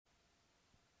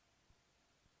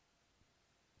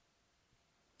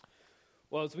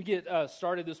Well, as we get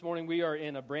started this morning, we are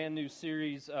in a brand new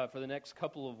series for the next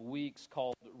couple of weeks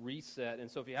called Reset.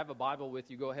 And so if you have a Bible with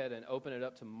you, go ahead and open it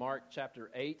up to Mark chapter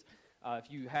 8.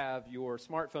 If you have your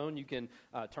smartphone, you can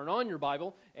turn on your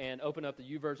Bible and open up the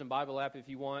YouVersion Bible app if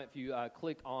you want. If you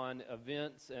click on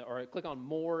events or click on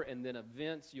more and then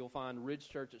events, you'll find Ridge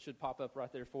Church. It should pop up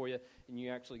right there for you, and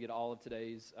you actually get all of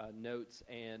today's notes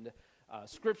and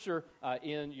scripture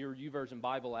in your YouVersion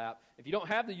Bible app. If you don't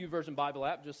have the YouVersion Bible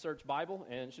app, just search Bible,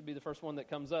 and it should be the first one that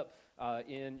comes up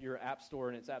in your app store,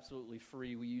 and it's absolutely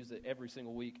free. We use it every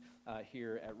single week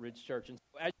here at Ridge Church. And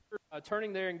so as you're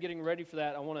turning there and getting ready for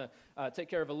that, I want to take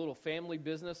care of a little family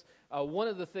business. One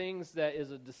of the things that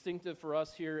is a distinctive for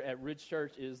us here at Ridge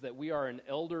Church is that we are an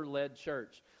elder-led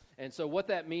church. And so what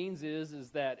that means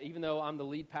is that even though I'm the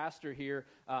lead pastor here,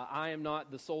 I am not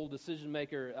the sole decision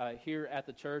maker here at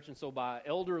the church. And so by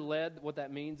elder-led, what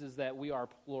that means is that we are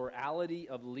plurality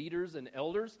of leaders and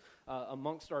elders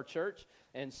amongst our church.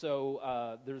 And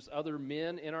so there's other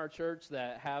men in our church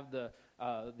that have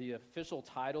the official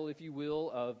title, if you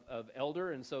will, of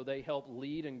elder, and so they help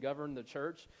lead and govern the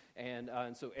church, and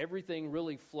so everything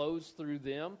really flows through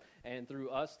them and through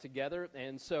us together.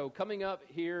 And so coming up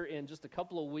here in just a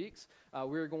couple of weeks,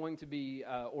 we're going to be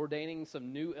ordaining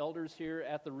some new elders here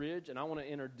at the Ridge, and I want to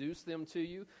introduce them to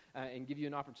you and give you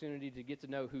an opportunity to get to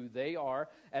know who they are.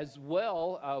 As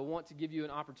well, I want to give you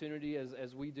an opportunity,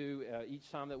 as we do each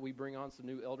time that we bring on some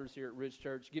new elders here at Ridge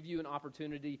Church, give you an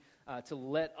opportunity to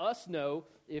let us know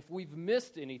if we've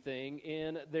missed anything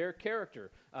in their character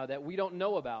that we don't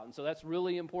know about. And so that's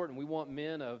really important. We want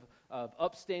men of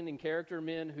upstanding character,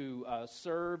 men who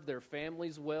serve their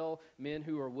families well, men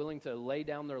who are willing to lay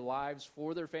down their lives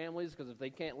for their families, because if they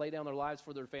can't lay down their lives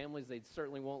for their families, they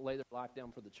certainly won't lay their life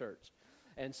down for the church.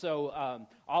 And so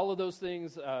all of those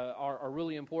things are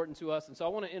really important to us. And so I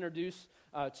want to introduce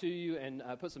to you and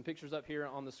put some pictures up here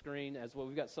on the screen as well.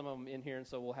 We've got some of them in here, and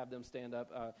so we'll have them stand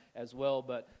up as well.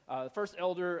 But the first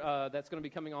elder that's going to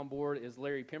be coming on board is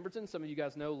Larry Pemberton. Some of you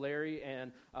guys know Larry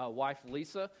and wife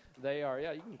Lisa. They are,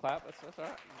 yeah, you can clap. That's all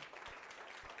right.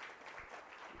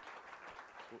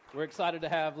 We're excited to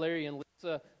have Larry and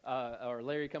Lisa, or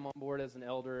Larry come on board as an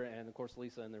elder, and of course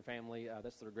Lisa and their family.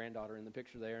 That's their granddaughter in the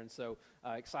picture there, and so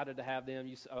excited to have them.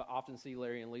 You often see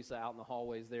Larry and Lisa out in the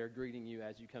hallways there, greeting you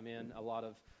as you come in. A lot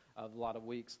of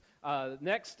weeks.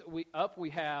 Next we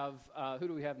have who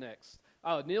do we have next?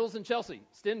 Oh, Niels and Chelsea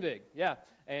Stenvig, yeah,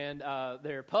 and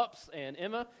they're pups and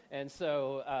Emma, and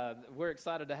so we're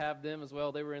excited to have them as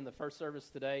well. They were in the first service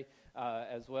today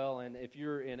as well, and if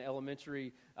you're in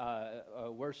elementary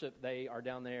worship, they are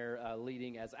down there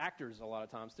leading as actors a lot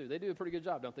of times too. They do a pretty good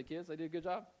job, don't they, kids? They do a good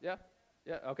job, yeah.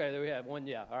 Yeah, okay, there we have one,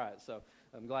 yeah, all right, so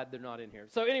I'm glad they're not in here.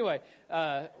 So anyway,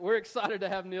 we're excited to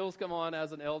have Niels come on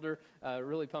as an elder,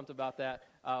 really pumped about that.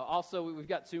 Also, we've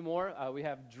got two more. We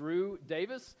have Drew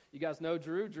Davis. You guys know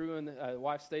Drew and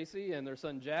wife Stacy, and their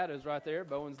son Jad is right there.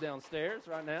 Bowen's downstairs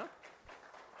right now.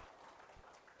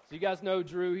 So you guys know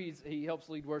Drew. He helps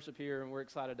lead worship here, and we're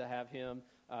excited to have him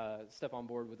step on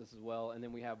board with us as well. And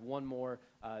then we have one more,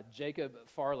 Jacob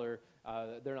Farler.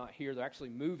 They're not here. They're actually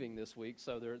moving this week,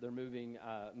 so they're moving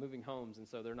homes, and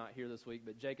so they're not here this week.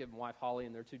 But Jacob and wife Holly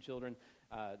and their two children.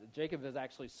 Jacob has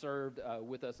actually served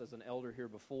with us as an elder here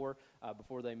before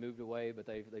they moved away, but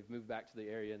they've moved back to the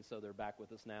area, and so they're back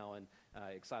with us now and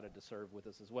excited to serve with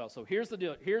us as well. So here's the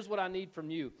deal. Here's what I need from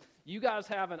you. You guys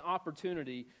have an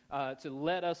opportunity to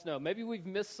let us know. Maybe we've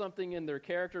missed something in their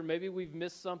character. Maybe we've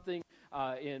missed something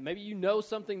maybe you know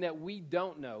something that we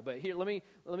don't know. But here, let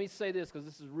me say this, because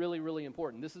this is really, really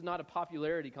important. This is not a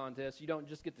popularity contest. You don't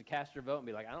just get to cast your vote and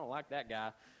be like, I don't like that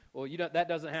guy. Well, that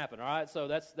doesn't happen, all right? So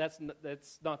that's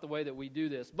not the way that we do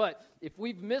this. But if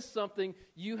we've missed something,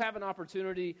 you have an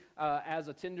opportunity as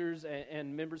attenders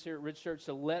and members here at Ridge Church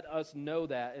to let us know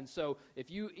that. And so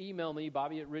if you email me,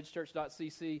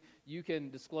 bobby@ridgechurch.cc, you can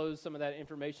disclose some of that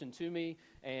information to me.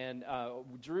 And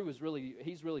Drew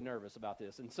he's really nervous about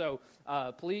this. And so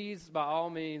please, by all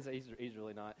means, he's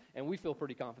really not. And we feel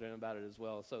pretty confident about it as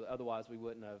well. So otherwise we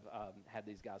wouldn't have had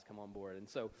these guys come on board. And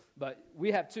so, but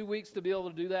we have 2 weeks to be able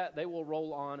to do that. They will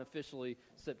roll on officially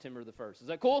September the 1st. Is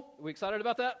that cool? Are we excited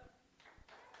about that?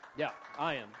 Yeah,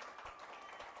 I am.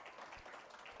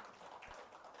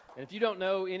 And if you don't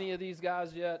know any of these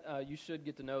guys yet, you should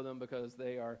get to know them, because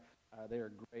they are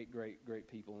great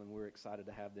people, and we're excited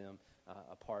to have them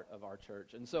a part of our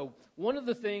church. And so one of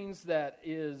the things that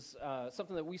is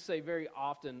something that we say very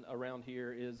often around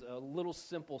here is a little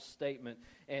simple statement.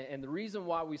 And the reason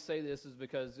why we say this is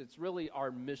because it's really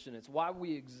our mission. It's why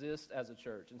we exist as a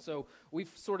church. And so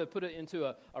we've sort of put it into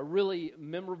a really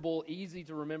memorable, easy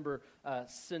to remember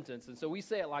sentence. And so we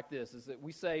say it like this, is that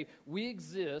we say, we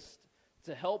exist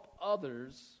to help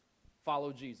others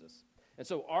follow Jesus. And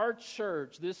so our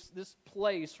church, this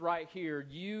place right here,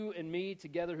 you and me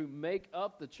together who make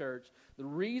up the church, the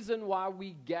reason why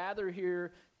we gather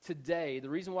here today, the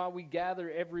reason why we gather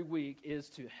every week is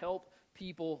to help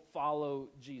people follow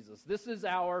Jesus. This is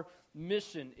our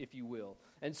mission, if you will.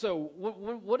 And so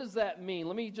what does that mean?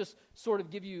 Let me just sort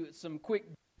of give you some quick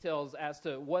details as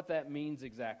to what that means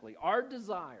exactly. Our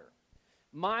desire,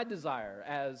 my desire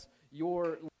as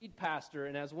your lead pastor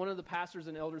and as one of the pastors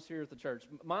and elders here at the church,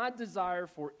 my desire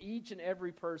for each and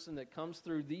every person that comes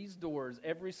through these doors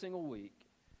every single week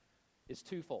is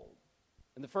twofold.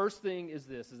 And the first thing is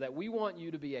this, is that we want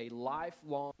you to be a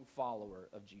lifelong follower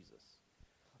of Jesus.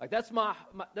 Like that's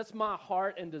my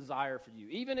heart and desire for you.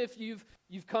 Even if you've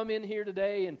come in here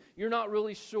today and you're not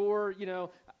really sure, you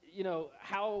know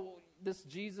how this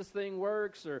Jesus thing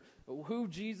works or who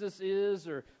Jesus is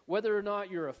or whether or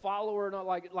not you're a follower or not,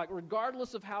 like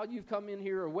regardless of how you've come in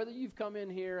here or whether you've come in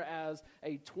here as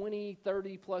a 20,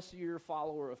 30 plus year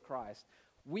follower of Christ,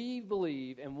 we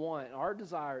believe and want, our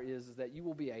desire is that you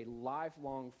will be a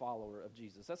lifelong follower of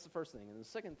Jesus. That's the first thing. And the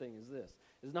second thing is this,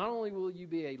 is not only will you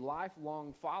be a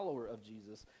lifelong follower of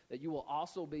Jesus, that you will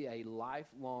also be a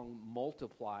lifelong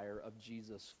multiplier of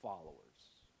Jesus' followers.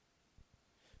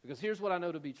 Because here's what I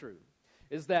know to be true,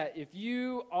 is that if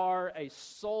you are a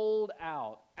sold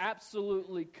out,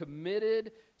 absolutely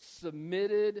committed,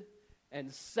 submitted,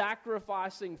 and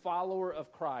sacrificing follower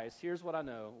of Christ, here's what I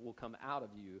know will come out of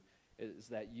you, is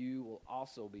that you will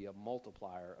also be a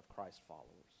multiplier of Christ's followers.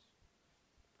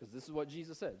 Because this is what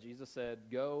Jesus said. Jesus said,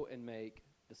 go and make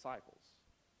disciples.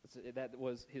 That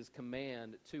was his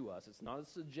command to us. It's not a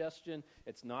suggestion.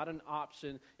 It's not an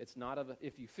option. It's not a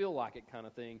if you feel like it kind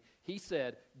of thing. He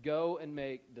said, go and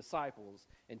make disciples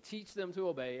and teach them to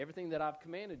obey everything that I've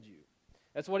commanded you.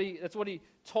 That's what he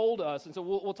told us. And so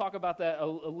we'll talk about that a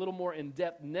little more in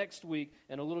depth next week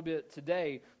and a little bit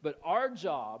today. But our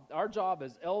job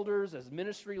as elders, as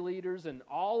ministry leaders, and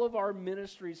all of our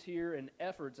ministries here and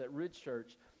efforts at Ridge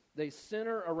Church, they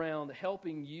center around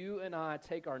helping you and I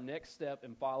take our next step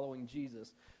in following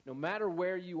Jesus, no matter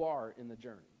where you are in the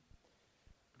journey.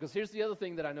 Because here's the other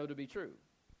thing that I know to be true,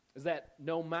 is that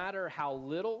no matter how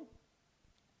little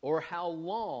or how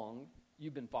long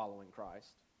you've been following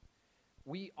Christ,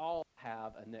 we all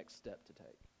have a next step to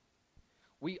take.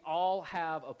 We all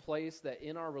have a place that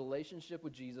in our relationship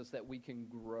with Jesus that we can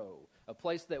grow, a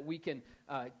place that we can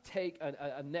take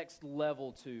a next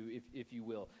level to, if you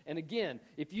will. And again,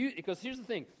 because here's the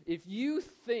thing, if you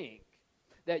think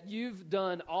that you've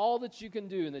done all that you can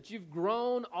do and that you've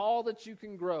grown all that you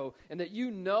can grow and that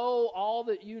you know all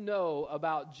that you know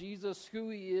about Jesus, who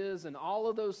he is, and all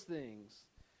of those things,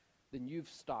 then you've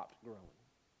stopped growing.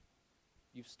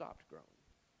 You've stopped growing.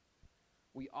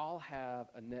 We all have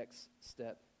a next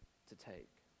step to take.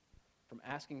 From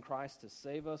asking Christ to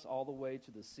save us all the way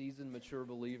to the seasoned, mature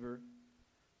believer,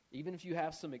 even if you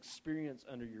have some experience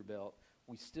under your belt,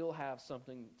 we still have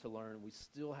something to learn. We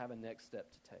still have a next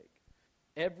step to take.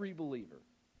 Every believer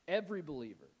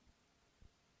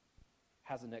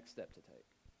has a next step to take.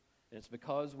 And it's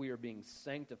because we are being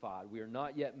sanctified. We are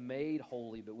not yet made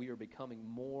holy, but we are becoming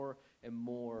more and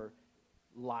more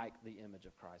like the image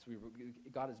of Christ.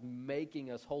 God is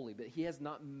making us holy, but he has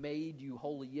not made you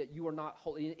holy yet. You are not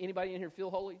holy. Anybody in here feel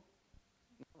holy?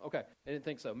 Okay, I didn't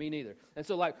think so. Me neither. And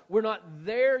so we're not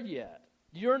there yet.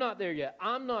 You're not there yet.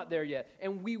 I'm not there yet.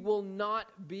 And we will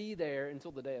not be there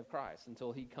until the day of Christ,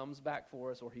 until he comes back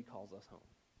for us or he calls us home.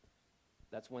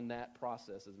 That's when that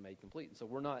process is made complete. And so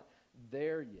we're not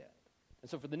there yet.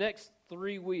 And so for the next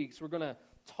 3 weeks, we're going to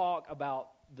talk about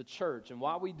the church and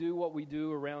why we do what we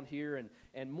do around here,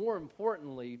 and more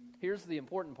importantly, here's the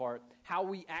important part, how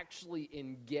we actually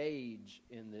engage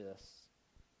in this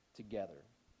together.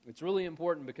 It's really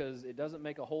important because it doesn't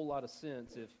make a whole lot of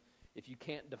sense if you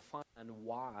can't define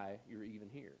why you're even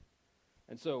here.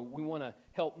 And so we want to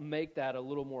help make that a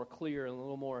little more clear and a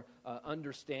little more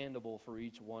understandable for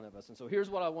each one of us. And so here's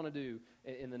what I want to do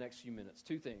in the next few minutes.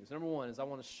 2 things. Number 1 is I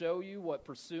want to show you what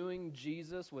pursuing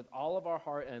Jesus with all of our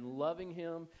heart and loving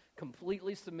him,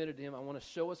 completely submitted to him, I want to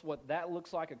show us what that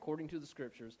looks like according to the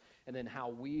Scriptures, and then how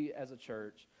we as a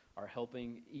church are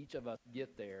helping each of us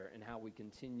get there, and how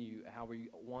we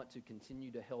want to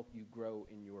continue to help you grow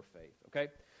in your faith.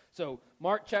 Okay? So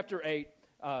Mark chapter 8.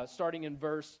 starting in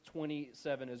verse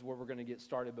 27 is where we're going to get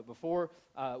started. But before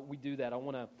we do that, I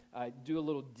want to do a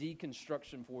little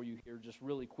deconstruction for you here just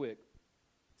really quick.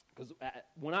 Because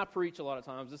when I preach a lot of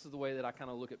times, this is the way that I kind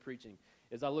of look at preaching,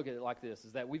 is I look at it like this,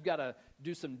 is that we've got to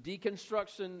do some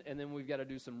deconstruction and then we've got to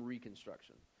do some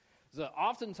reconstruction. So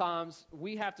oftentimes,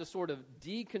 we have to sort of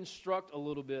deconstruct a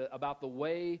little bit about the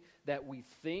way that we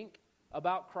think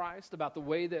about Christ, about the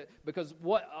way that, because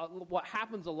what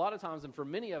happens a lot of times, and for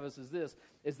many of us is this,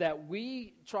 is that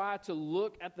we try to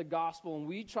look at the gospel and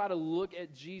we try to look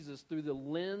at Jesus through the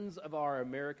lens of our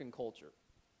American culture.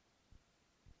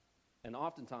 And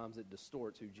oftentimes it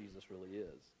distorts who Jesus really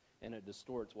is. And it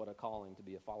distorts what a calling to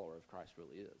be a follower of Christ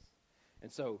really is.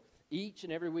 And so each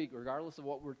and every week, regardless of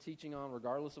what we're teaching on,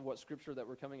 regardless of what scripture that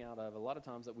we're coming out of, a lot of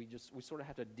times that we sort of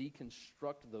have to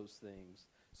deconstruct those things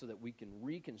so that we can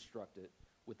reconstruct it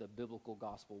with a biblical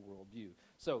gospel worldview.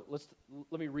 So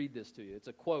let me read this to you. It's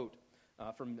a quote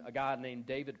from a guy named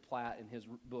David Platt in his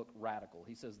book Radical.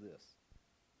 He says this.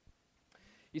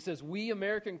 He says, "We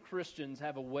American Christians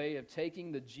have a way of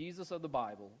taking the Jesus of the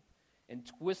Bible and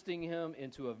twisting him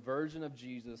into a version of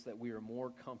Jesus that we are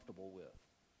more comfortable with.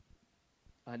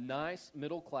 A nice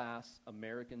middle-class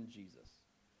American Jesus.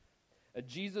 A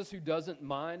Jesus who doesn't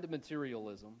mind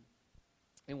materialism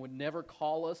and would never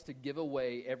call us to give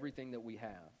away everything that we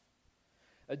have.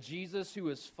 A Jesus who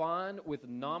is fine with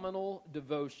nominal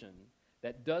devotion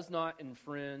that does not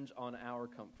infringe on our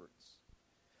comforts.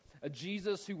 A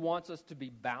Jesus who wants us to be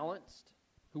balanced,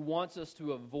 who wants us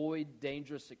to avoid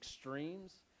dangerous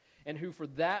extremes, and who, for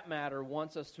that matter,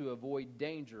 wants us to avoid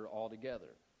danger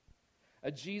altogether.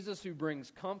 A Jesus who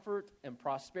brings comfort and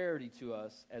prosperity to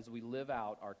us as we live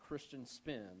out our Christian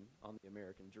spin on the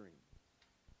American dream."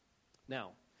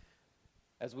 Now,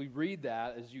 as we read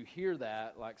that, as you hear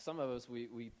that, like some of us,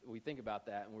 we think about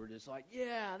that and we're just like,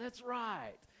 yeah, that's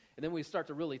right. And then we start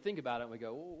to really think about it and we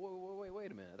go,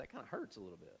 wait a minute, that kind of hurts a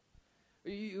little bit. Are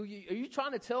you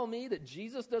trying to tell me that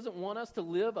Jesus doesn't want us to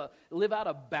live out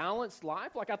a balanced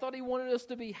life? Like, I thought he wanted us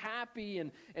to be happy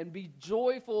and be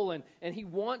joyful, and he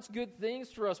wants good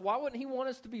things for us. Why wouldn't he want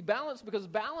us to be balanced? Because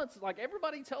balance, like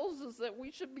everybody tells us that we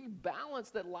should be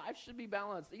balanced, that life should be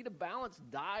balanced. Eat a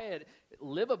balanced diet,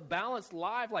 live a balanced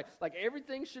life. Like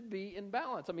everything should be in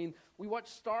balance. I mean, we watch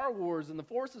Star Wars, and the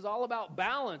Force is all about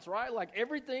balance, right? Like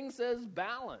everything says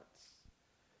balance.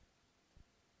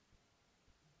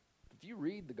 If you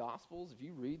read the Gospels, if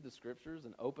you read the Scriptures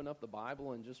and open up the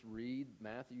Bible and just read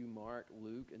Matthew, Mark,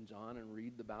 Luke, and John and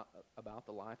read about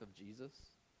the life of Jesus,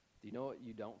 do you know what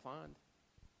you don't find?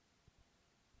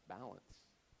 Balance.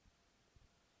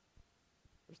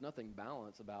 There's nothing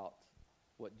balanced about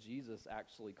what Jesus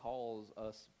actually calls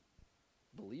us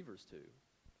believers to.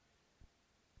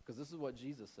 Because this is what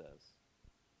Jesus says.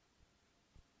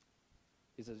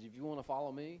 He says, if you want to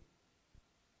follow me,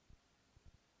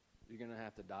 you're going to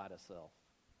have to die to self.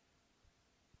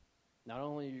 Not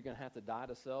only are you going to have to die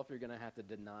to self, you're going to have to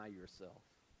deny yourself.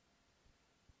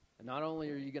 And not only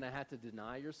are you going to have to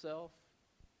deny yourself,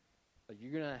 but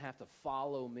you're going to have to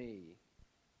follow me,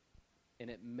 and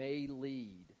it may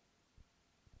lead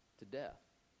to death.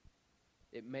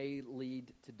 It may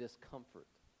lead to discomfort.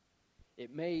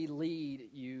 It may lead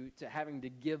you to having to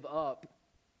give up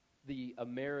the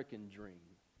American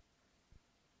dream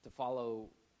to follow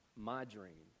my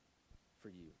dream for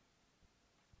you.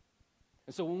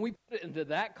 And so when we put it into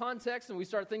that context and we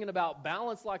start thinking about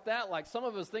balance like that, like some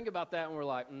of us think about that and we're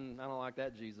like, I don't like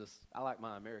that Jesus. I like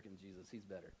my American Jesus. He's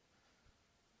better.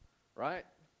 Right?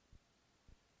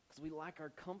 Because we like our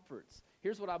comforts.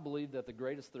 Here's what I believe that the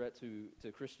greatest threat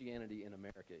to Christianity in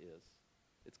America is.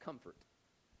 It's comfort.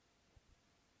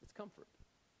 It's comfort.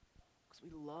 Because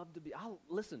we love to be,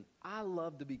 I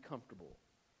love to be comfortable.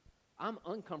 I'm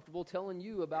uncomfortable telling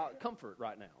you about comfort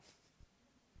right now.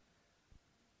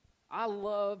 I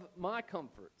love my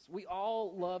comforts. We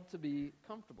all love to be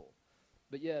comfortable.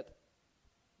 But yet,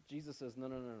 Jesus says, no.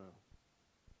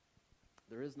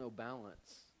 There is no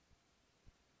balance.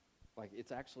 Like,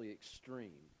 it's actually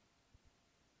extreme.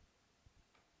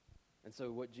 And so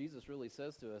what Jesus really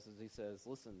says to us is he says,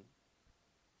 listen,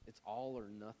 it's all or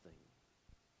nothing.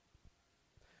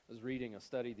 I was reading a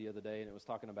study the other day, and it was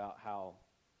talking about how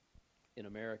in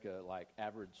America, like,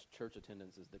 average church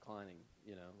attendance is declining,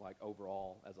 like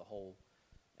overall as a whole.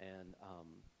 And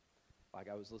like,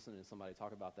 I was listening to somebody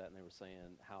talk about that, and they were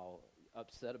saying how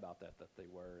upset about that they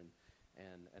were.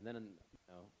 And then,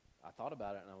 I thought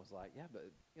about it, and I was like, yeah, but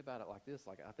think about it like this.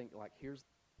 Like, I think, like,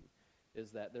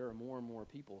 is that there are more and more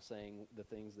people saying the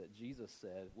things that Jesus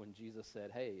said when Jesus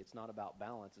said, hey, it's not about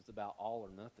balance, it's about all or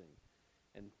nothing.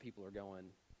 And people are going,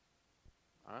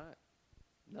 all right,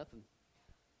 nothing.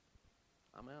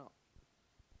 I'm out.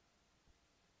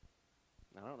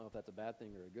 Now, I don't know if that's a bad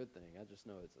thing or a good thing. I just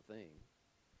know it's a thing.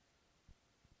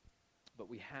 But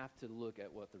we have to look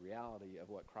at what the reality of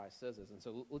what Christ says is. And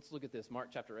so let's look at this. Mark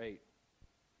chapter 8,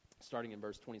 starting in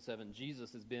verse 27.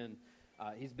 Jesus has been,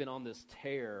 he's been on this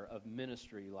tear of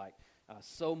ministry.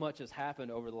 So much has happened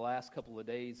over the last couple of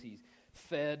days. He's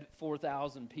fed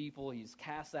 4,000 people. He's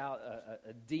cast out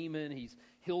a demon. He's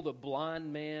healed a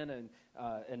blind man.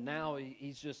 And now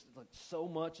he's just, so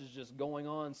much is just going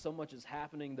on. So much is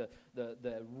happening.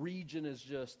 The region is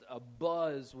just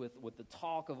abuzz with the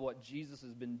talk of what Jesus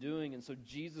has been doing. And so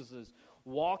Jesus is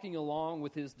walking along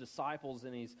with his disciples,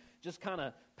 and he's just kind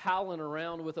of palling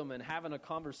around with them and having a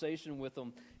conversation with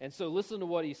them. And so listen to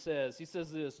what he says. He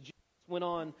says this: Jesus went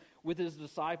on with his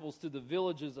disciples to the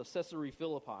villages of Caesarea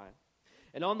Philippi.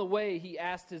 And on the way, he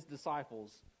asked his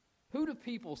disciples, "Who do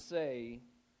people say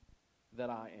that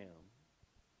I am?"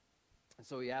 And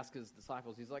so he asked his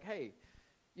disciples, he's like, "Hey,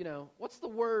 what's the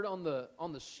word on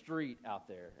the street out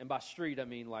there?" And by street, I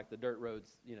mean like the dirt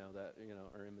roads, that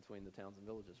are in between the towns and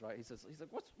villages, right? He's like,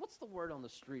 "What's the word on the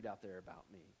street out there about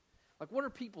me? Like, what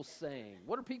are people saying?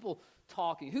 What are people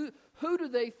talking? Who do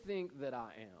they think that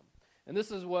I am?" And this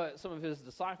is what some of his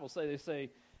disciples say. They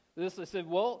say this. They said,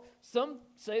 "Well, some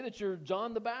say that you're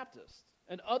John the Baptist,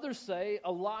 and others say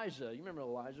Elijah." You remember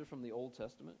Elijah from the Old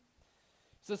Testament?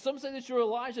 So some say that you're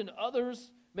Elijah, and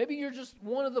others, maybe you're just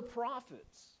one of the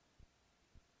prophets.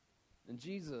 And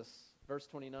Jesus, verse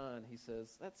 29, he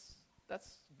says,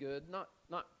 that's good. Not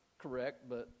correct,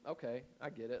 but okay,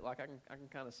 I get it. Like I can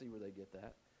kind of see where they get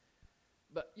that.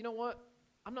 But you know what?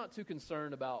 I'm not too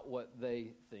concerned about what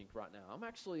they think right now. I'm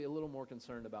actually a little more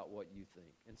concerned about what you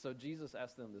think. And so Jesus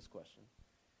asked them this question.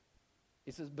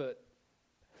 He says, "But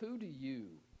who do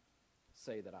you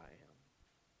say that I am?"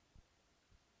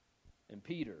 And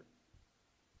Peter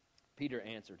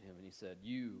answered him, and he said,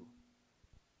 You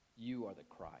are the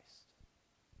Christ.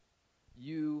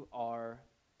 You are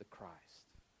the Christ.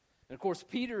 And of course,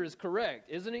 Peter is correct,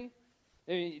 isn't he?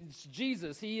 I mean, it's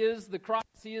Jesus. He is the Christ.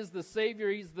 He is the Savior.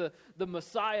 He's the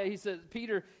Messiah. He says,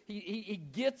 Peter, he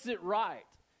gets it right.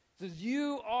 He says,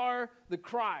 "You are the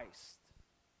Christ,"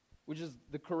 which is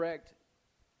the correct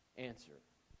answer.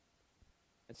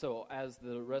 And so as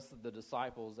the rest of the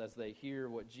disciples, as they hear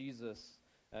what Jesus,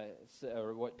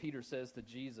 or what Peter says to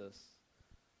Jesus,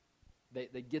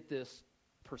 they get this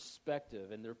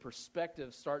perspective, and their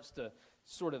perspective starts to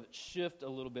sort of shift a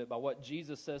little bit by what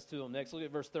Jesus says to them next. Look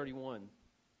at verse 31.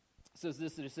 It says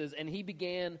this, and it says, "And he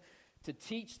began to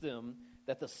teach them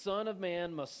that the Son of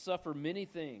Man must suffer many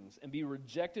things and be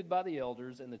rejected by the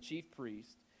elders and the chief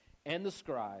priests and the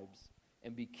scribes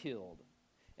and be killed,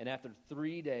 and after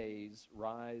 3 days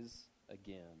rise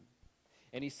again."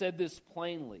 And he said this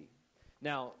plainly.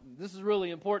 Now, this is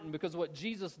really important because what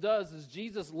Jesus does is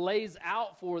Jesus lays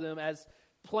out for them as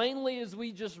plainly as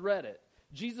we just read it.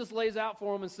 Jesus lays out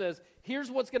for them and says,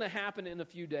 here's what's going to happen in a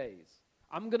few days.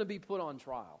 I'm going to be put on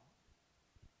trial,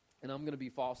 and I'm going to be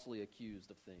falsely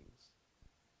accused of things,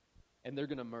 and they're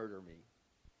going to murder me.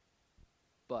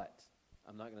 But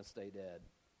I'm not going to stay dead.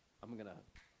 I'm going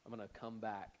to come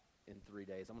back in 3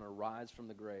 days. I'm going to rise from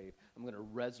the grave. I'm going to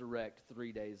resurrect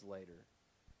 3 days later.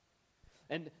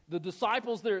 And the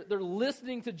disciples, they're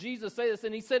listening to Jesus say this,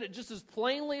 and he said it just as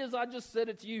plainly as I just said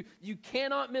it to you. You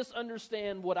cannot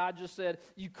misunderstand what I just said.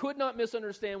 You could not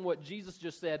misunderstand what Jesus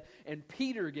just said, and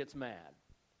Peter gets mad.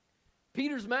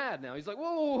 Peter's mad now. He's like,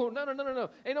 whoa, no.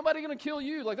 Ain't nobody going to kill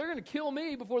you. Like, they're going to kill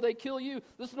me before they kill you.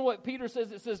 Listen to what Peter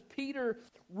says. It says, Peter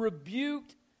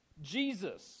rebuked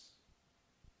Jesus.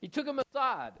 He took him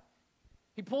aside.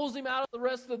 He pulls him out of the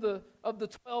rest of the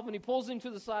 12, and he pulls him to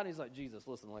the side, and he's like, Jesus,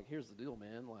 listen, like, here's the deal,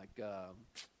 man. Like,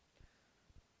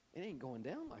 it ain't going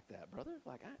down like that, brother.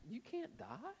 Like, you can't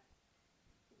die.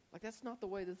 Like, that's not the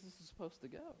way this is supposed to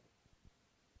go.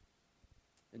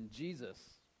 And Jesus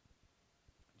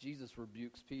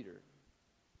rebukes Peter.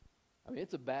 I mean,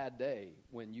 it's a bad day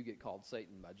when you get called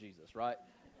Satan by Jesus, right?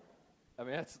 I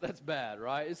mean, that's bad,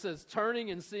 right? It says, turning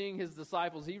and seeing his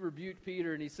disciples, he rebuked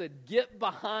Peter, and he said, "Get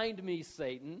behind me,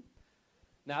 Satan."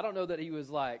 Now, I don't know that he was,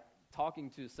 like,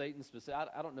 talking to Satan specifically.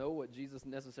 I don't know what Jesus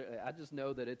necessarily, I just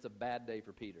know that it's a bad day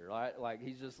for Peter, right? Like,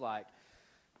 he's just like,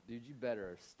 dude, you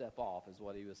better step off, is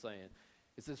what he was saying.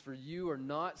 It says, "For you are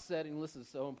not setting," listen, it's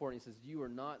so important, he says, "you are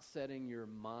not setting your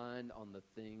mind on the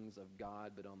things of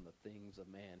God, but on the things of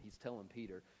man." He's telling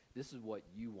Peter, this is what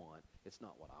you want. It's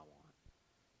not what I want.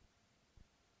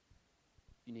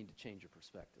 You need to change your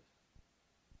perspective.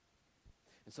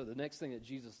 And so the next thing that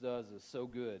Jesus does is so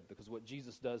good, because what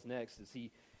Jesus does next is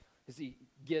he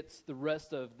gets the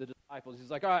rest of the disciples.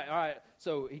 He's like, all right.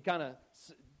 So he kind of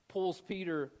pulls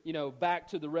Peter, back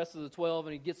to the rest of the 12,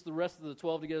 and he gets the rest of the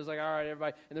 12 together. He's like, all right,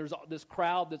 everybody. And there's this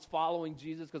crowd that's following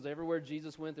Jesus, because everywhere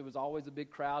Jesus went, there was always a big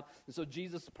crowd. And so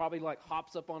Jesus probably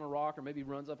hops up on a rock, or maybe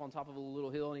runs up on top of a little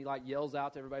hill, and he yells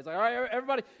out to everybody. He's like, all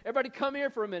right, everybody come here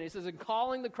for a minute. He says, and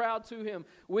calling the crowd to him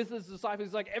with his disciples,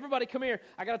 he's like, everybody come here.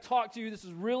 I got to talk to you. This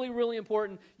is really, really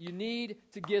important. You need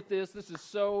to get this. This is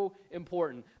so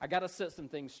important. I got to set some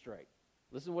things straight.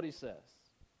 Listen to what he says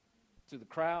to the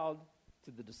crowd,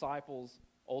 to the disciples,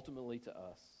 ultimately to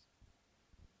us.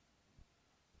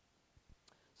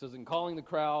 It says, in calling the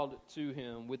crowd to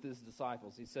him with his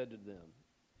disciples, he said to them,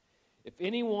 if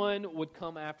anyone would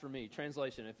come after me,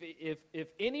 translation, if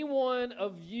any one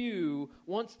of you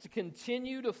wants to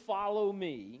continue to follow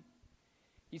me,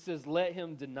 he says, let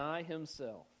him deny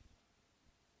himself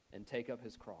and take up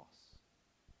his cross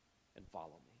and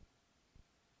follow me.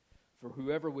 For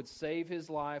whoever would save his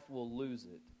life will lose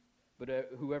it, but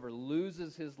whoever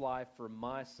loses his life for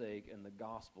my sake and the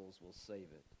gospel's will save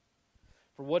it.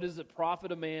 For what does it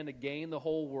profit a man to gain the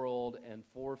whole world and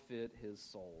forfeit his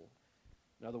soul?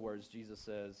 In other words, Jesus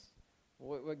says,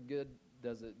 what good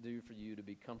does it do for you to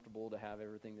be comfortable, to have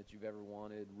everything that you've ever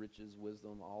wanted, riches,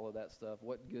 wisdom, all of that stuff?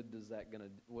 What good does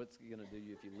what's it going to do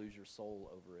you if you lose your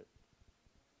soul over it?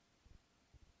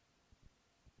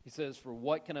 He says, for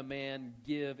what can a man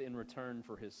give in return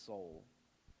for his soul?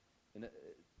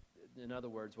 In other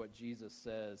words, what Jesus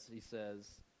says, he says,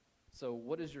 so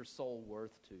what is your soul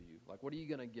worth to you? What are you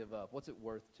going to give up? What's it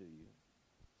worth to you?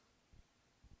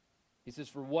 He says,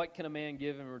 for what can a man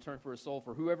give in return for his soul?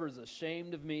 For whoever is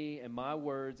ashamed of me and my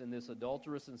words in this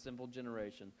adulterous and sinful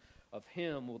generation, of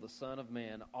him will the Son of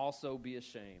Man also be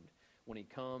ashamed when he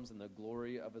comes in the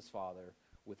glory of his Father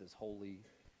with his holy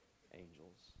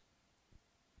angels.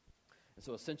 And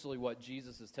so essentially what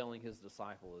Jesus is telling his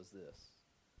disciple is this.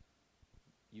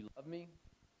 You love me?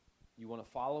 You want to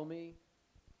follow me?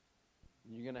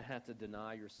 You're going to have to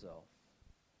deny yourself.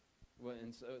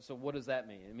 And so what does that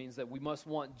mean? It means that we must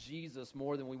want Jesus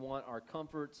more than we want our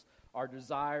comforts, our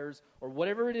desires, or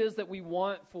whatever it is that we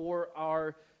want for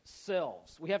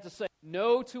ourselves. We have to say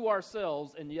no to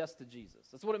ourselves and yes to Jesus.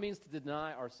 That's what it means to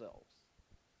deny ourselves.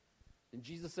 And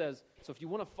Jesus says, so if you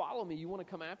want to follow me, you want to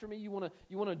come after me, you want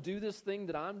to do this thing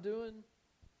that I'm doing,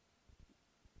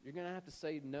 you're going to have to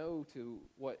say no to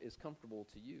what is comfortable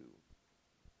to you.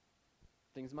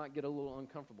 Things might get a little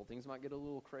uncomfortable. Things might get a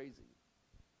little crazy.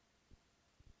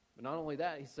 But not only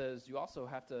that, he says, you're going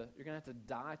to have to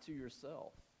die to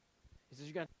yourself. He says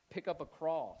you're going to have to pick up a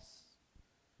cross.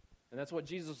 And that's what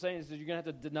Jesus was saying. He says you're going to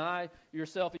have to deny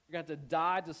yourself. You're going to have to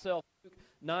die to self. Luke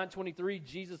 9:23,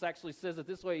 Jesus actually says it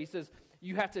this way. He says,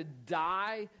 you have to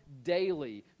die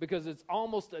daily, because it's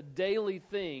almost a daily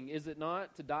thing, is it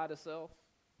not, to die to self?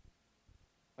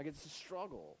 It's a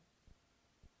struggle.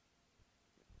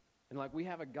 And we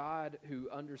have a God who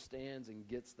understands and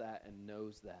gets that and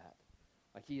knows that.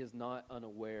 He is not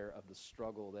unaware of the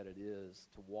struggle that it is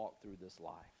to walk through this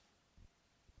life.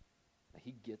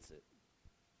 He gets it.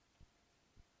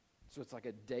 So it's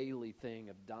a daily thing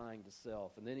of dying to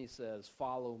self. And then he says,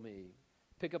 follow me.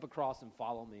 Pick up a cross and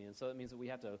follow me. And so it means that we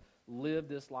have to live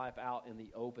this life out in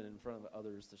the open in front of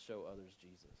others to show others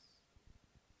Jesus.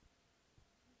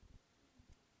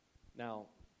 Now,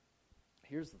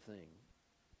 here's the thing.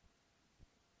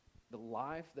 The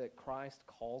life that Christ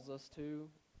calls us to,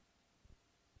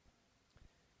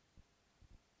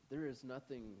 there is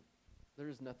nothing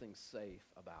safe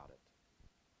about it.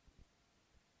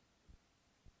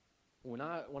 When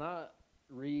I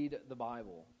read the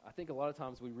Bible, I think a lot of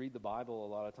times we read the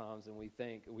Bible and we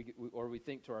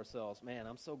think to ourselves, man,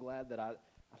 I'm so glad that I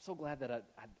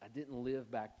didn't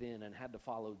live back then and had to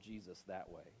follow Jesus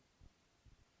that way.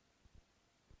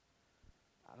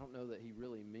 I don't know that he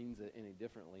really means it any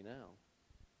differently now.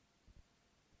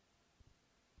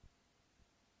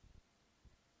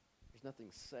 There's nothing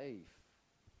safe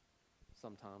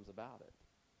sometimes about it.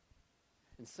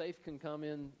 And safe can come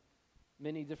in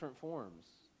many different forms.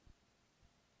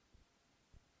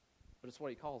 But it's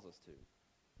what he calls us to.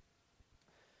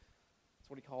 It's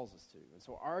what he calls us to. And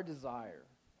so our desire,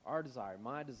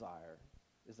 my desire,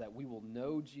 is that we will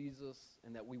know Jesus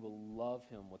and that we will love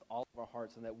him with all of our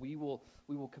hearts, and that we will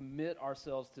commit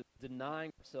ourselves to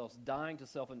denying ourselves, dying to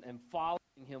self, and following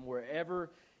him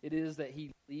wherever it is that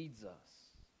he leads us.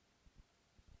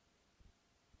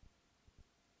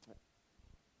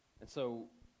 And so,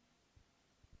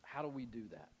 how do we do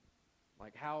that?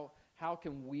 How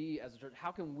can we as a church,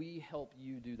 how can we help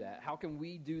you do that? How can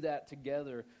we do that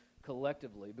together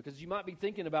collectively? Because you might be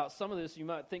thinking about some of this, you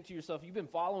might think to yourself, you've been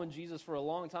following Jesus for a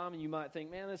long time, and you might think,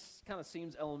 man, this kind of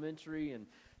seems elementary, and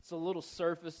It's a little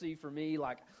surfacey for me.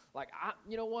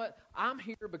 You know what? I'm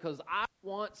here because I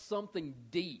want something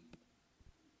deep.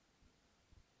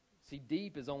 See,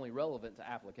 deep is only relevant to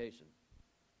application.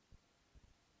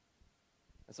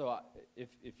 And so if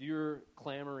you're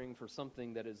clamoring for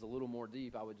something that is a little more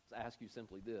deep, I would just ask you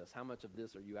simply this. How much of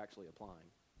this are you actually applying?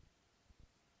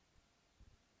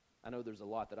 I know there's a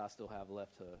lot that I still have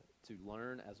left to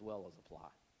learn as well as apply.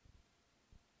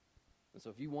 And so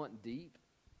if you want deep,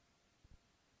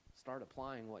 start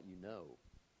applying what you know.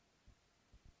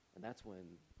 And that's when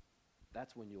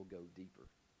you'll go deeper.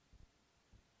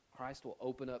 Christ will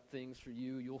open up things for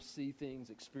you. You'll see things,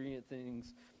 experience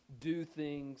things, do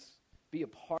things, be a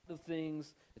part of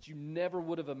things that you never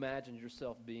would have imagined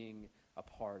yourself being a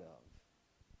part of.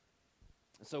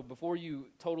 And so before you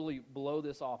totally blow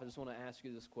this off, I just want to ask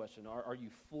you this question. Are you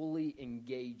fully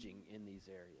engaging in these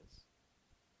areas?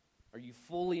 Are you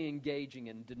fully engaging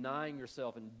and denying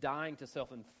yourself and dying to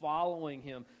self and following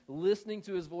Him, listening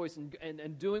to His voice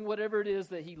and doing whatever it is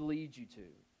that He leads you to?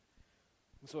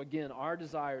 And so again, our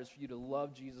desire is for you to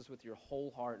love Jesus with your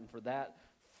whole heart and for that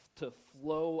to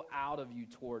flow out of you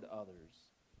toward others.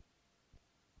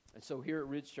 And so here at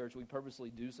Ridge Church, we purposely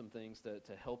do some things to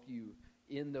help you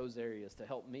in those areas, to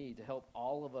help me, to help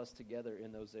all of us together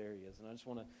in those areas. And I just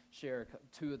want to share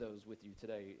two of those with you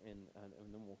today, and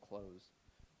then we'll close.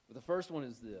 But the first one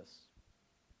is this.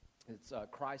 It's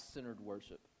Christ-centered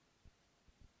worship.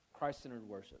 Christ-centered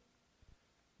worship.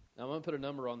 Now, I'm going to put a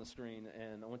number on the screen,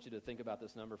 and I want you to think about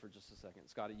this number for just a second.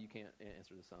 Scotty, you can't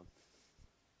answer this time.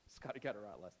 Scotty got it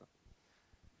right last time.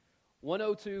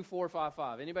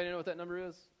 102-455. Anybody know what that number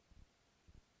is?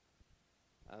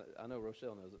 I know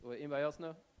Rochelle knows it. Wait, anybody else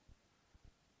know?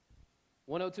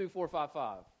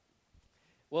 102-455.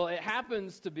 Well, it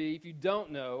happens to be, if you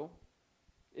don't know,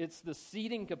 it's the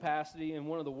seating capacity in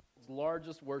one of the world's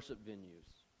largest worship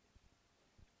venues.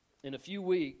 In a few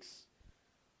weeks,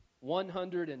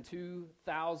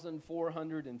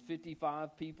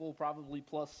 102,455 people, probably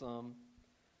plus some,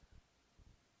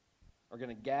 are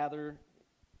going to gather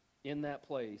in that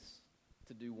place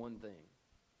to do one thing: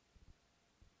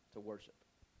 to worship.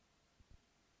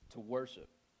 To worship.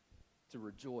 To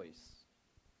rejoice.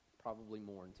 Probably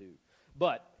mourn too.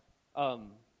 But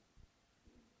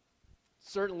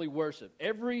certainly worship.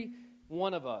 Every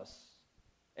one of us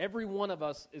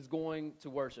is going to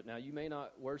worship. Now, you may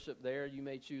not worship there. You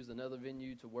may choose another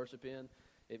venue to worship in.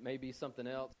 It may be something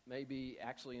else. It may be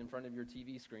actually in front of your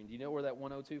TV screen. Do you know where that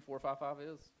 102-455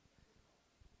 is?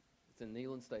 It's in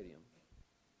Neyland Stadium.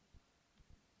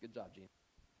 Good job, Gene.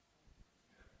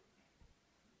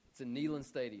 It's in Neyland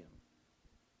Stadium.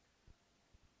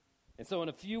 And so in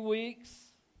a few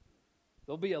weeks,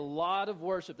 there'll be a lot of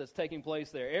worship that's taking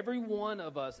place there. Every one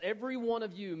of us, every one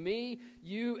of you, me,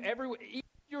 you, everyone, even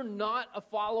if you're not a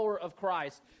follower of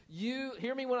Christ, you,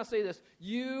 hear me when I say this,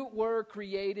 you were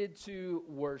created to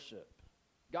worship.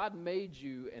 God made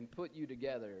you and put you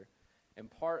together,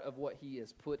 and part of what He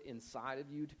has put inside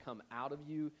of you to come out of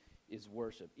you is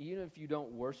worship. Even if you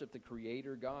don't worship the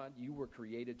Creator God, you were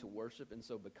created to worship, and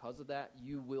so because of that,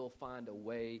 you will find a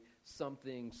way,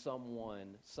 something,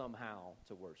 someone, somehow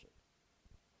to worship.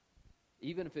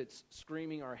 Even if it's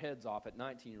screaming our heads off at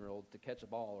 19-year-olds to catch a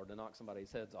ball or to knock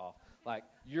somebody's heads off, like,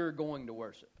 you're going to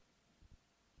worship.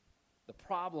 The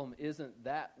problem isn't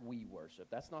that we worship.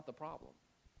 That's not the problem.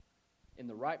 In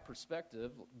the right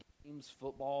perspective, games,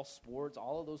 football, sports,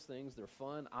 all of those things, they're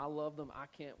fun. I love them. I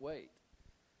can't wait.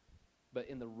 But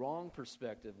in the wrong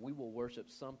perspective, we will worship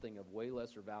something of way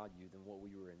lesser value than what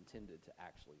we were intended to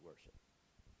actually worship.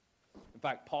 In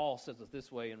fact, Paul says it this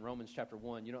way in Romans chapter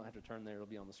 1. You don't have to turn there. It'll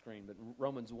be on the screen. But in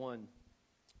Romans 1,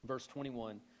 verse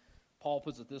 21, Paul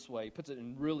puts it this way. He puts it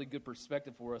in really good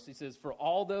perspective for us. He says, "For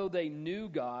although they knew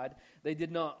God, they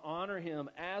did not honor Him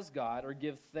as God or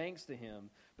give thanks to Him,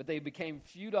 but they became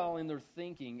futile in their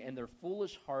thinking, and their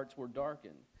foolish hearts were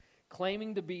darkened.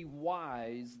 Claiming to be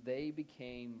wise, they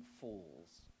became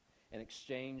fools and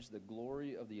exchanged the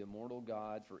glory of the immortal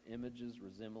God for images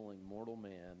resembling mortal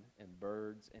man and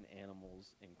birds and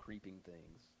animals and creeping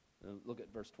things." And look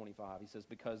at verse 25. He says,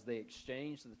 "Because they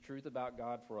exchanged the truth about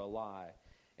God for a lie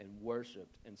and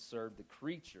worshipped and served the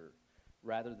creature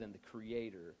rather than the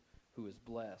Creator, who is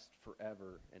blessed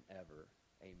forever and ever.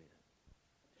 Amen."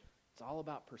 It's all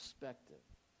about perspective.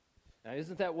 Now,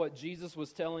 isn't that what Jesus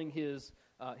was telling his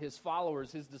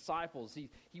followers, his disciples?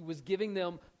 He was giving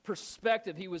them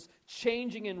perspective. He was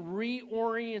changing and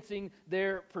reorienting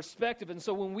their perspective. And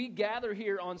so when we gather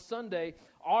here on Sunday,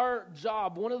 our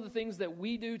job, one of the things that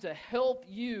we do to help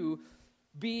you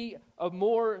be a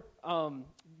more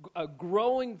a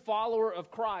growing follower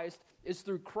of Christ is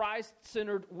through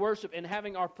Christ-centered worship and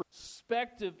having our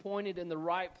perspective pointed in the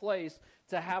right place,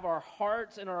 to have our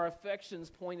hearts and our affections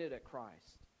pointed at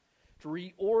Christ, to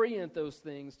reorient those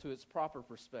things to its proper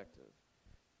perspective.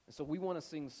 And so we want to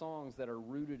sing songs that are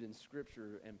rooted in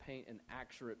Scripture and paint an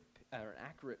accurate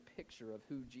picture of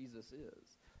who Jesus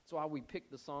is. That's why we pick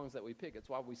the songs that we pick. It's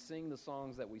why we sing the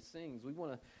songs that we sing. We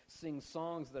want to sing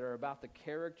songs that are about the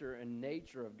character and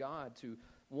nature of God to,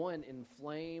 one,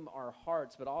 inflame our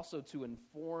hearts, but also to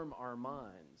inform our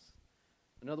minds.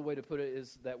 Another way to put it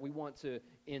is that we want to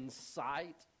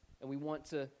incite and we want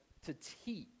to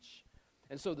teach.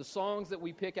 And so the songs that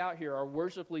we pick out here, our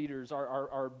worship leaders,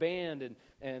 our band,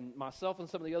 and myself and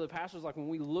some of the other pastors, like when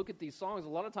we look at these songs, a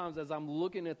lot of times as I'm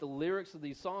looking at the lyrics of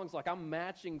these songs, like I'm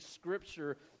matching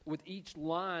Scripture with each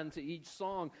line to each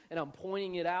song, and I'm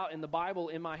pointing it out in the Bible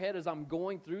in my head as I'm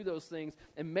going through those things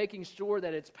and making sure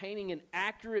that it's painting an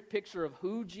accurate picture of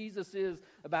who Jesus is,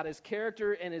 about His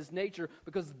character and His nature,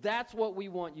 because that's what we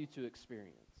want you to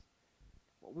experience.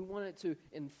 We want it to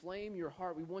inflame your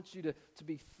heart. We want you to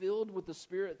be filled with the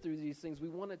Spirit through these things. We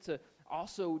want it to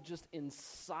also just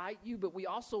incite you, but we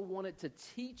also want it to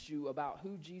teach you about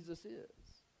who Jesus is.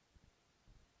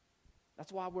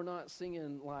 That's why we're not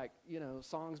singing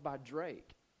songs by Drake.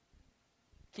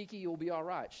 Kiki will be all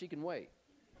right. She can wait.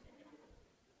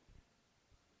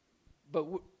 But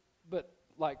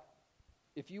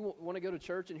if you want to go to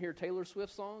church and hear Taylor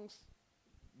Swift songs,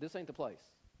 this ain't the place.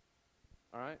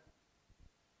 All right?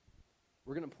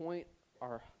 We're going to point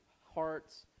our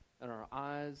hearts and our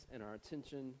eyes and our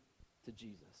attention to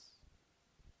Jesus.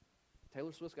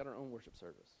 Taylor Swift's got her own worship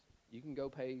service. You can go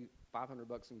pay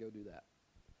 $500 and go do that.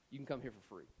 You can come here for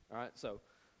free. All right? So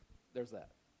there's that.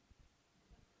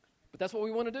 But that's what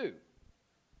we want to do.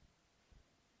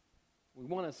 We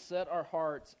want to set our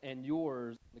hearts and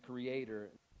yours, the Creator,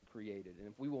 created. And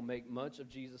if we will make much of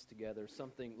Jesus together,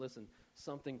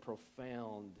 something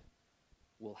profound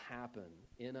will happen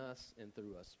in us and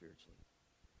through us spiritually.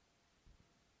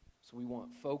 So we want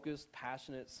focused,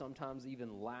 passionate, sometimes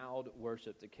even loud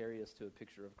worship to carry us to a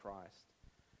picture of Christ,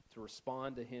 to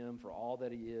respond to Him for all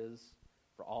that He is,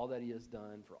 for all that He has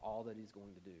done, for all that He's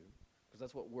going to do. Because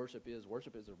that's what worship is.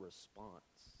 Worship is a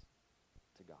response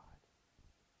to God.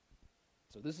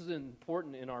 So this is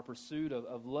important in our pursuit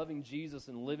of loving Jesus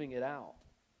and living it out.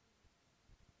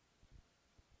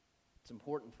 It's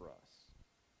important for us.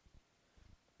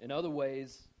 In other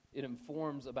ways, it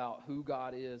informs about who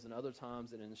God is, and other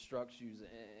times it instructs you,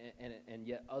 and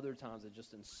yet other times it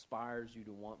just inspires you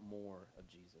to want more of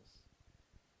Jesus.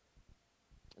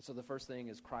 And so the first thing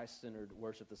is Christ-centered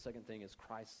worship. The second thing is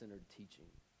Christ-centered teaching.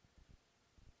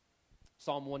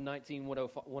 Psalm 119,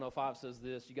 105 says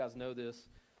this. You guys know this.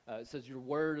 It says, "Your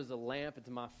word is a lamp unto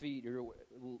my feet. Your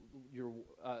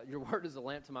word is a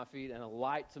lamp to my feet and a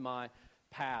light to my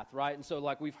path," right? And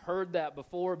so we've heard that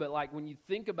before, but when you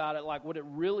think about it, what it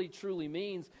really truly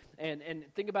means, and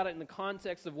think about it in the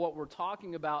context of what we're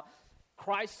talking about,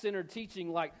 Christ-centered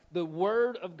teaching, the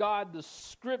Word of God, the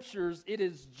Scriptures, it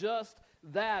is just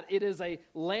that. It is a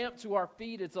lamp to our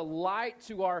feet. It's a light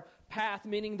to our path,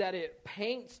 meaning that it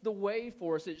paints the way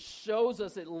for us. It shows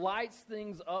us, it lights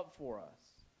things up for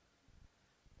us.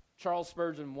 Charles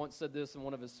Spurgeon once said this in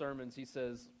one of his sermons. He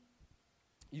says,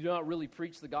 "You do not really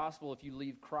preach the gospel if you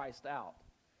leave Christ out.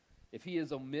 If He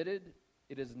is omitted,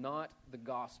 it is not the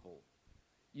gospel.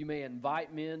 You may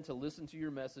invite men to listen to your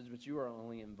message, but you are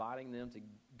only inviting them to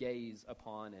gaze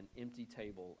upon an empty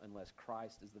table unless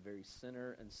Christ is the very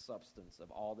center and substance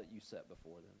of all that you set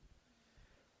before them."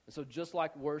 And so just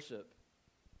like worship,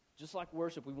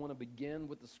 we want to begin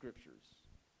with the Scriptures.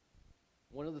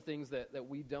 One of the things that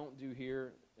we don't do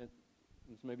here, and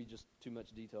it's maybe just too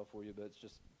much detail for you, but it's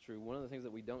just true. One of the things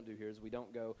that we don't do here is we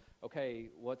don't go, okay,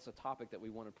 what's a topic that we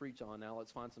want to preach on? Now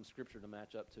let's find some Scripture to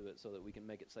match up to it so that we can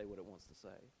make it say what it wants to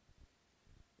say.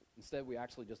 Instead, we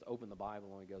actually just open the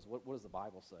Bible and it goes, what does the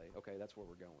Bible say? Okay, that's where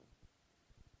we're going.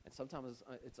 And sometimes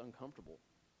it's uncomfortable.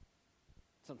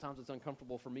 Sometimes it's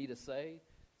uncomfortable for me to say.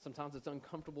 Sometimes it's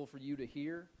uncomfortable for you to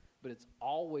hear. But it's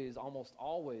almost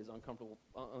always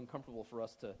uncomfortable for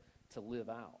us to live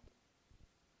out.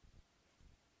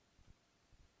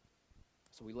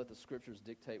 So we let the Scriptures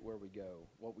dictate where we go,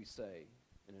 what we say,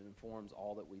 and it informs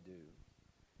all that we do.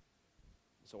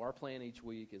 So our plan each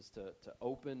week is to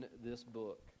open this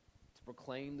book, to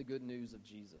proclaim the good news of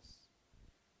Jesus,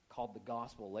 called the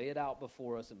gospel, lay it out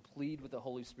before us, and plead with the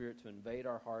Holy Spirit to invade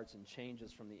our hearts and change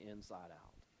us from the inside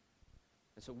out.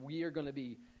 And so we are going to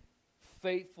be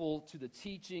faithful to the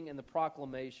teaching and the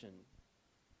proclamation,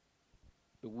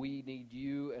 but we need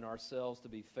you and ourselves to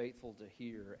be faithful to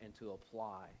hear and to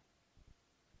apply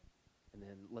And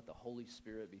then let the Holy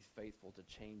Spirit be faithful to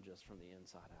change us from the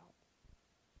inside out.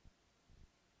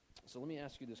 So let me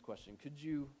ask you this question. Could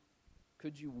you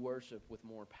worship with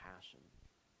more passion?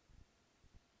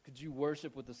 Could you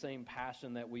worship with the same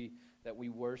passion that we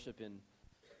worship in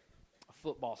a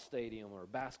football stadium or a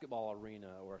basketball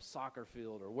arena or a soccer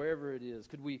field or wherever it is?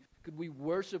 Could we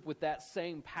worship with that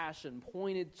same passion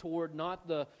pointed toward not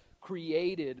the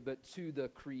created but to the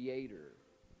Creator?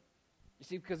 You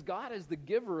see, because God is the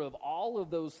giver of all of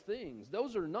those things.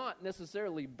 Those are not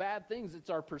necessarily bad things.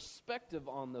 It's our perspective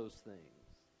on those things.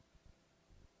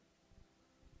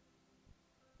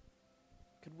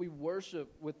 Could we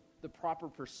worship with the proper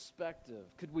perspective?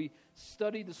 Could we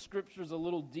study the Scriptures a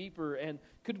little deeper? And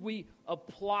could we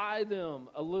apply them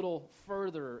a little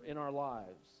further in our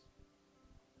lives?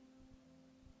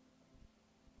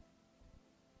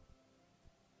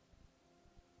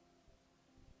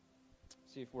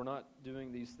 See, if we're not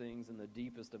doing these things in the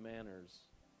deepest of manners,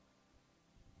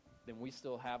 then we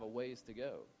still have a ways to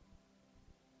go.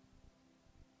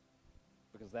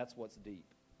 Because that's what's deep.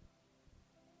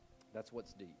 That's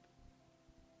what's deep.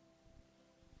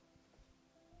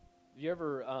 Have you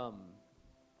ever,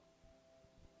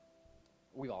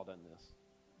 we've all done this,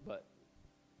 but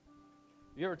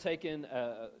have you ever taken,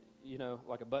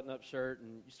 like a button-up shirt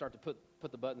and you start to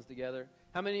put the buttons together?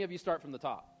 How many of you start from the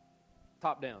top?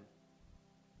 Top down.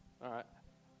 All right.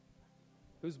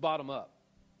 Who's bottom up?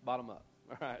 Bottom up.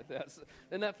 All right.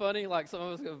 Isn't that funny? Like some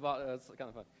of us go bottom. That's kind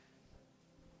of funny.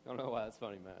 I don't know why that's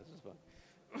funny, man. It's just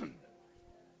funny.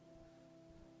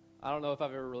 I don't know if I've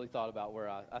ever really thought about where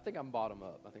I think I'm bottom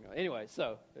up. Anyway,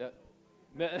 so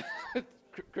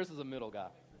Chris is a middle guy.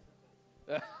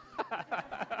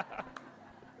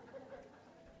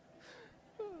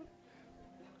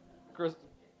 Chris,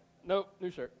 nope, new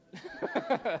shirt.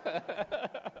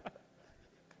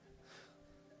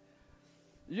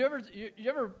 You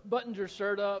ever buttoned your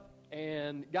shirt up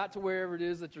and got to wherever it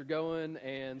is that you're going,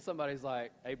 and somebody's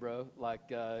like, "Hey, bro, like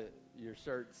your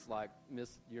shirt's like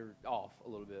you're off a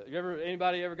little bit."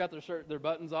 Anybody ever got their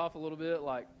buttons off a little bit?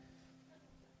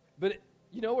 But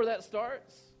you know where that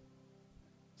starts?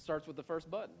 It starts with the first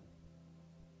button.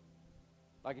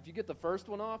 Like if you get the first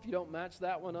one off, you don't match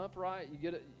that one up right.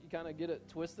 You kind of get it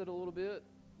twisted a little bit.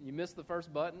 You miss the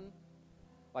first button.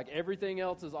 Like everything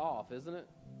else is off, isn't it?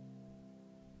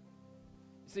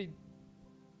 See,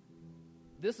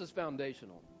 this is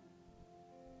foundational.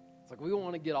 It's like we don't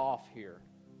want to get off here.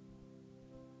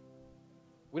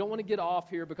 We don't want to get off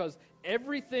here because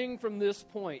everything from this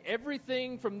point,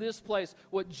 everything from this place,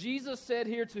 what Jesus said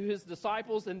here to his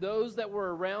disciples and those that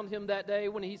were around him that day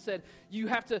when he said, you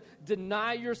have to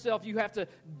deny yourself, you have to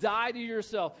die to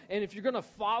yourself. And if you're going to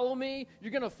follow me,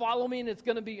 you're going to follow me and it's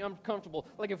going to be uncomfortable.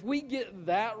 Like if we get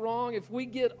that wrong, if we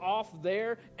get off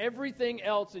there, everything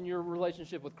else in your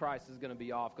relationship with Christ is going to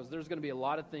be off because there's going to be a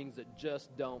lot of things that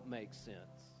just don't make sense.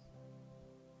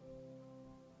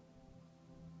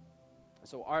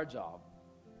 So our job,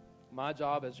 my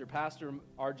job as your pastor,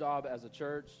 our job as a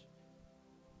church,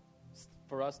 is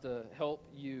for us to help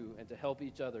you and to help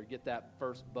each other get that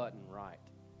first button right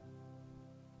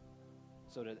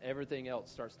so that everything else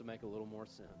starts to make a little more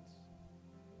sense.